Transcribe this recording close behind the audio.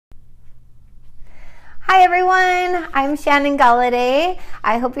Hi everyone, I'm Shannon Galladay.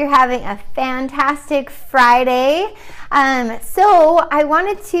 I hope you're having a fantastic Friday. So I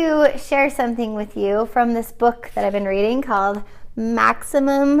wanted to share something with you from this book that I've been reading called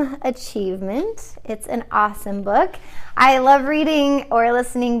Maximum Achievement. It's an awesome book. I love reading or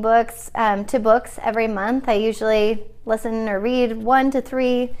listening to books every month. I usually listen or read 1 to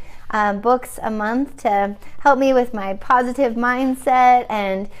 3 books a month to help me with my positive mindset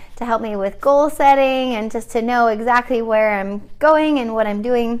and to help me with goal setting and just to know exactly where I'm going and what I'm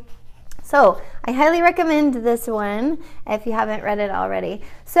doing. So I highly recommend this one if you haven't read it already.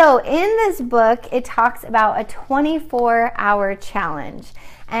 So in this book, it talks about a 24-hour challenge.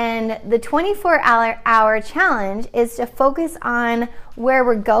 And the 24-hour challenge is to focus on where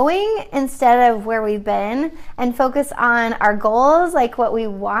we're going instead of where we've been, and focus on our goals, like what we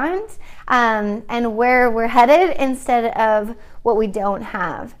want, and where we're headed instead of what we don't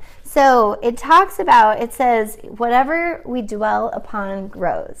have. So it says, whatever we dwell upon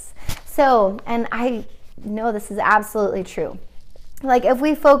grows. So, and I know this is absolutely true. Like if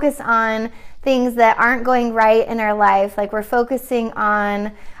we focus on things that aren't going right in our life, like we're focusing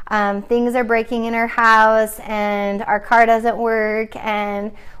on things are breaking in our house and our car doesn't work,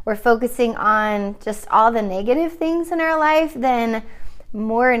 and we're focusing on just all the negative things in our life, then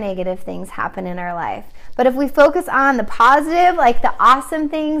more negative things happen in our life. But if we focus on the positive, like the awesome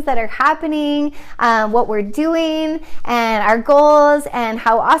things that are happening, what we're doing, and our goals, and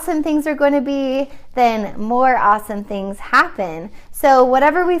how awesome things are going to be, then more awesome things happen. So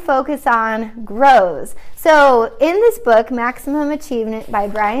whatever we focus on grows. So in this book, Maximum Achievement by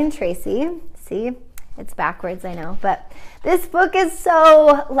Brian Tracy, see, it's backwards, I know, but this book is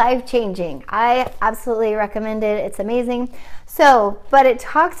so life-changing. I absolutely recommend it. It's amazing. But it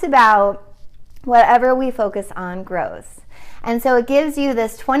talks about whatever we focus on grows. And so it gives you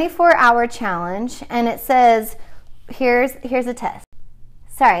this 24-hour challenge, and it says, here's a test.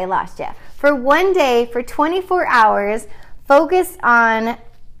 Sorry, I lost you. For one day, for 24 hours, focus on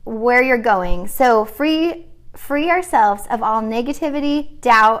where you're going. So free ourselves of all negativity,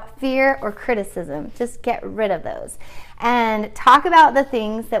 doubt, fear, or criticism. Just get rid of those. And talk about the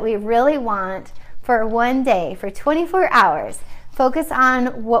things that we really want for one day, for 24 hours. Focus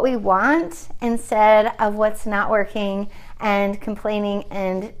on what we want instead of what's not working and complaining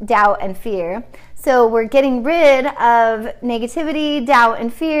and doubt and fear. So we're getting rid of negativity, doubt,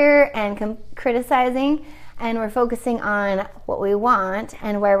 and fear and criticizing, and we're focusing on what we want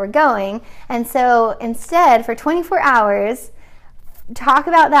and where we're going. And so instead, for 24 hours, talk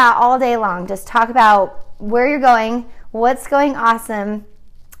about that all day long. Just talk about where you're going, what's going awesome,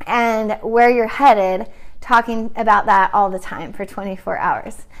 and where you're headed, talking about that all the time for 24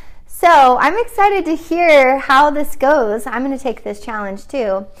 hours. So I'm excited to hear how this goes. I'm going to take this challenge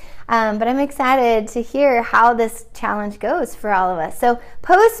too, but I'm excited to hear how this challenge goes for all of us. So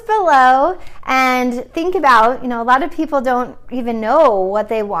post below and think about, a lot of people don't even know what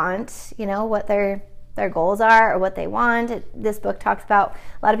they want, what their goals are or what they want. This book talks about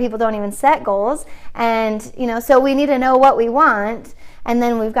a lot of people don't even set goals, and so we need to know what we want, and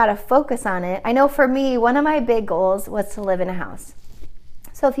then we've got to focus on it. I know for me, one of my big goals was to live in a house.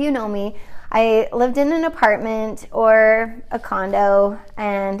 So if you know me, I lived in an apartment or a condo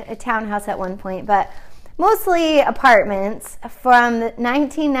and a townhouse at one point, but mostly apartments from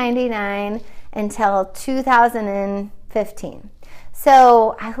 1999 until 2015.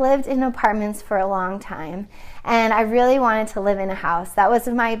 So I lived in apartments for a long time, and I really wanted to live in a house. That was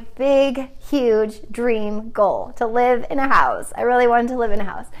my big, huge dream goal, to live in a house. I really wanted to live in a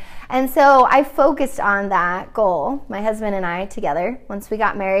house. And so I focused on that goal, my husband and I together. Once we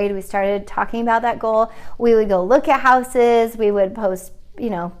got married, we started talking about that goal. We would go look at houses. We would post,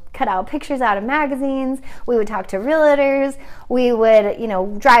 cut out pictures out of magazines. We would talk to realtors. We would,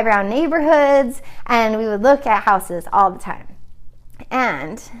 drive around neighborhoods, and we would look at houses all the time.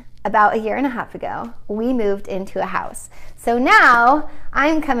 And about 1.5 years ago, we moved into a house. So now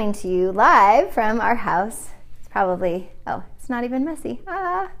I'm coming to you live from our house. It's probably, it's not even messy.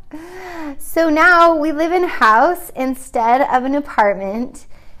 So now we live in a house instead of an apartment,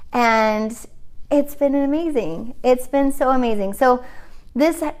 and it's been amazing. It's been so amazing. So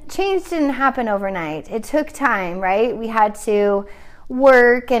this change didn't happen overnight. It took time, right? We had to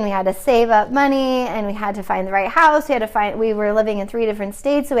work, and we had to save up money, and we had to find the right house. We were living in 3 different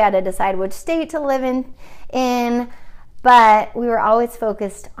states, so we had to decide which state to live in. But we were always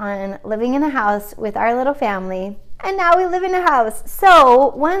focused on living in a house with our little family, and now we live in a house.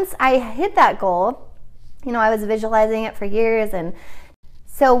 So once I hit that goal, I was visualizing it for years, and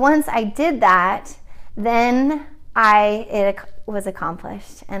so once I did that, then it was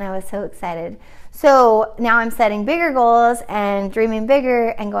accomplished, and I was so excited. So now I'm setting bigger goals and dreaming bigger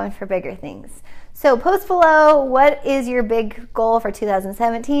and going for bigger things. So post below, what is your big goal for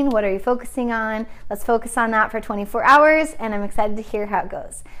 2017? What are you focusing on? Let's focus on that for 24 hours, and I'm excited to hear how it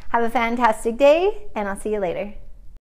goes. Have a fantastic day, and I'll see you later.